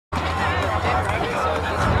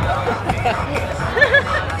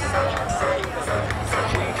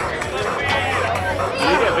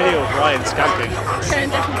playing skanking.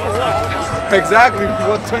 Turned down for what? Exactly,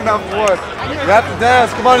 what turned down for what? You have to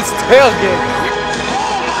dance, come on, it's tailgate.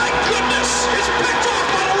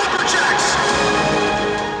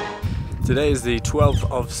 Today is the 12th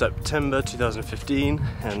of September 2015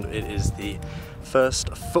 and it is the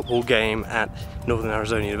first football game at Northern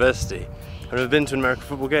Arizona University. I've never been to an American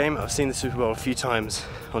football game. I've seen the Super Bowl a few times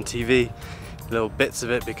on TV, little bits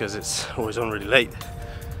of it because it's always on really late.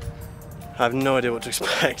 I have no idea what to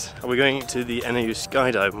expect. We're going to the NAU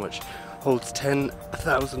Skydome, which holds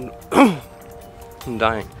 10,000... I'm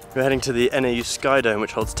dying. We're heading to the NAU Skydome,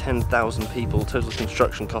 which holds 10,000 people, total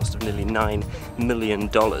construction cost of nearly $9 million.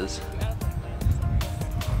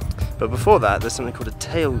 But before that, there's something called a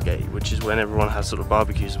tailgate, which is when everyone has sort of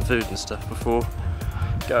barbecues and food and stuff before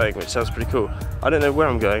going, which sounds pretty cool. I don't know where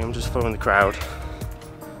I'm going, I'm just following the crowd.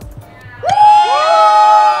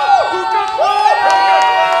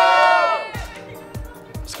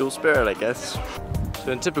 School spirit, I guess.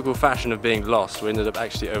 So in typical fashion of being lost, we ended up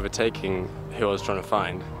actually overtaking who I was trying to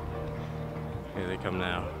find. Here they come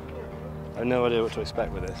now. I have no idea what to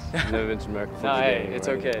expect with this. I've never been to American football game. Hey, it's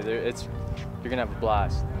okay. You're gonna have a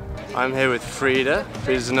blast. I'm here with Frida.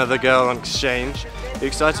 Frida's another girl on exchange. Are you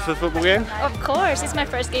excited for the football game? Of course, it's my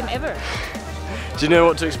first game ever. Do you know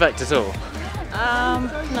what to expect at all?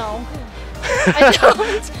 No. I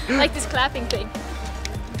don't like this clapping thing.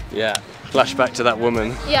 Yeah, flashback to that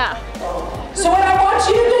woman. Yeah. So what I want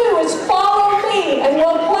you to do is follow me and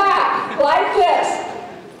we'll clap like this.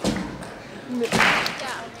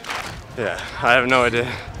 Yeah, I have no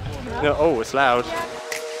idea. No, oh, it's loud.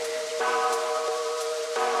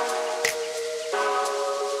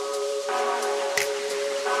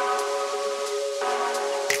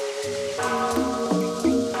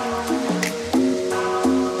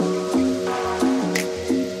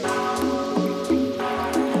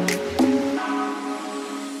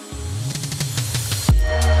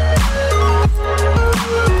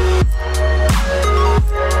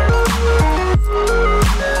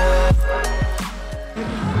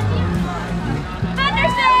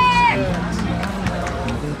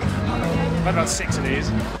 I've had about 6 of these.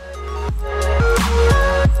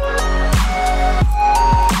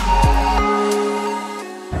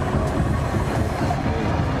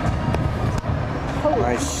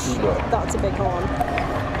 Holy shit, that's a big horn.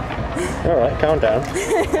 Alright, calm down.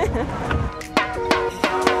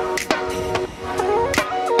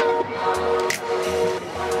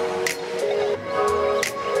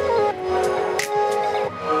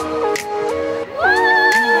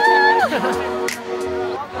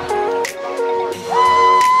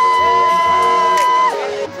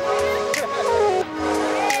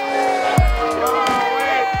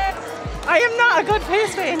 I am not a good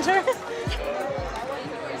pace ranger.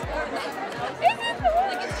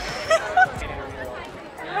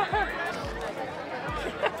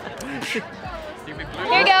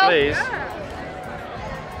 Here you go. Please.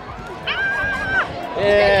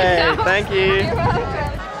 Yay, thank you.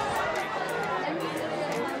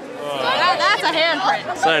 That's a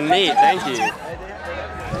handprint. So neat, thank you.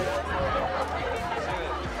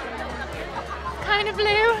 Kind of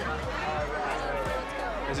blue.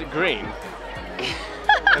 Is it green?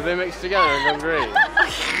 Have they mixed together and gone green?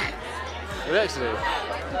 It actually.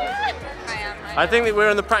 I think that we're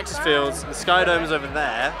in the practice fields. The Skydome's over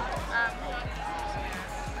there.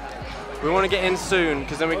 We want to get in soon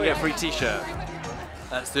because then we can get a free t-shirt.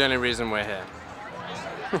 That's the only reason we're here.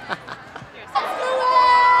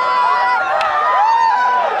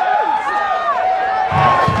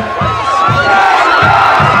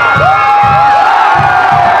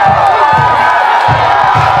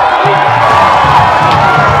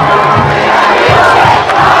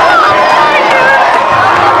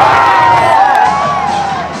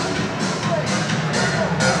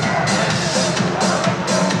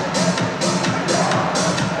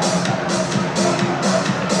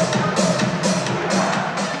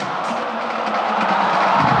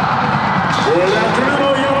 Good afternoon,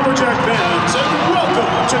 all you Lumberjack fans, and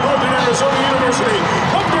welcome to Northern Arizona University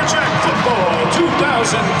Lumberjack Football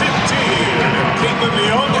 2015. Caitlin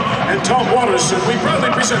Leung and Tom Watterson, we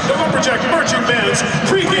proudly present the Lumberjack Marching Band's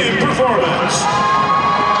pregame performance.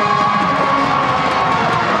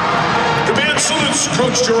 The band salutes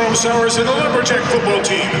Coach Jerome Sowers and the Lumberjack football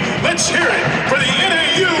team. Let's hear it for the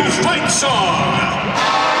NAU fight song.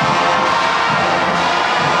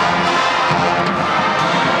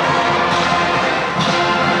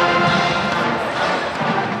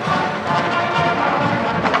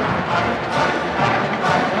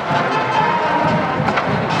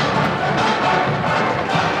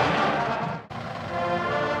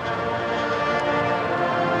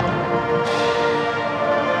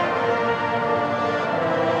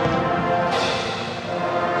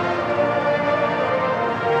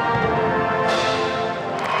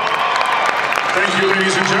 you,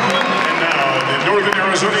 ladies and gentlemen. And now, the Northern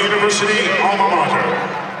Arizona University alma mater.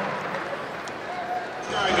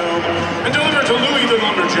 And delivered to Louis the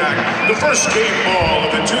Lumberjack, the first game ball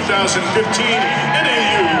of the 2015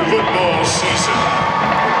 NAU football season.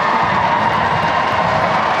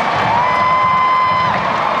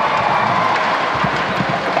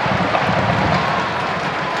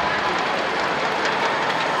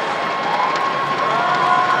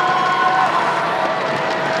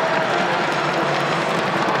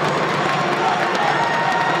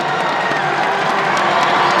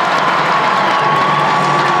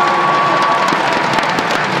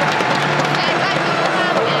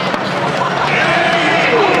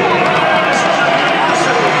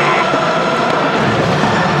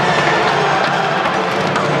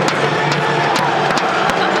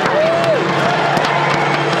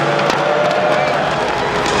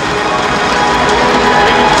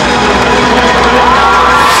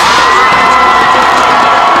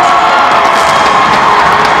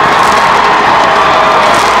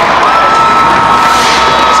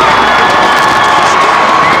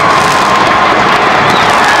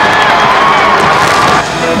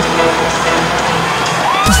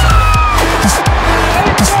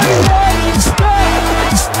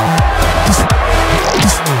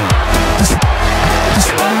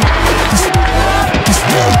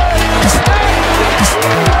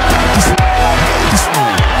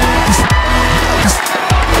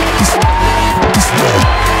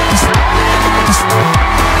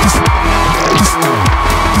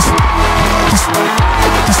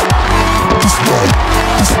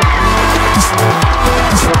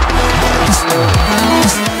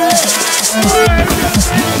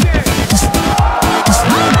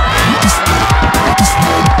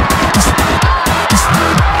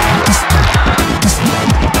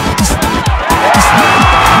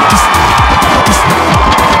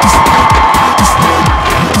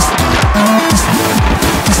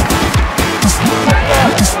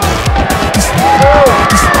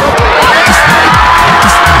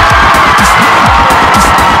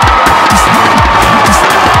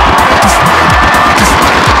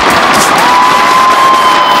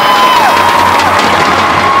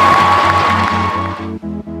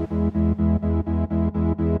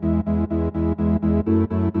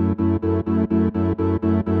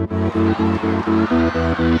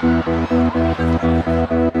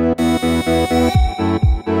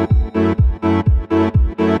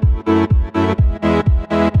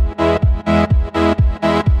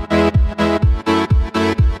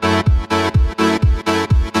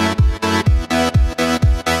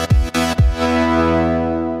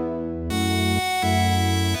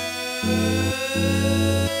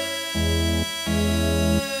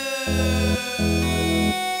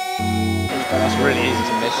 That's really easy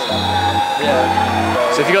to miss.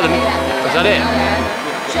 Yeah. So if you got the... Is that it?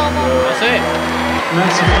 That's it? And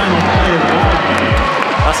that's the final play of the ball.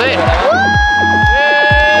 That's it?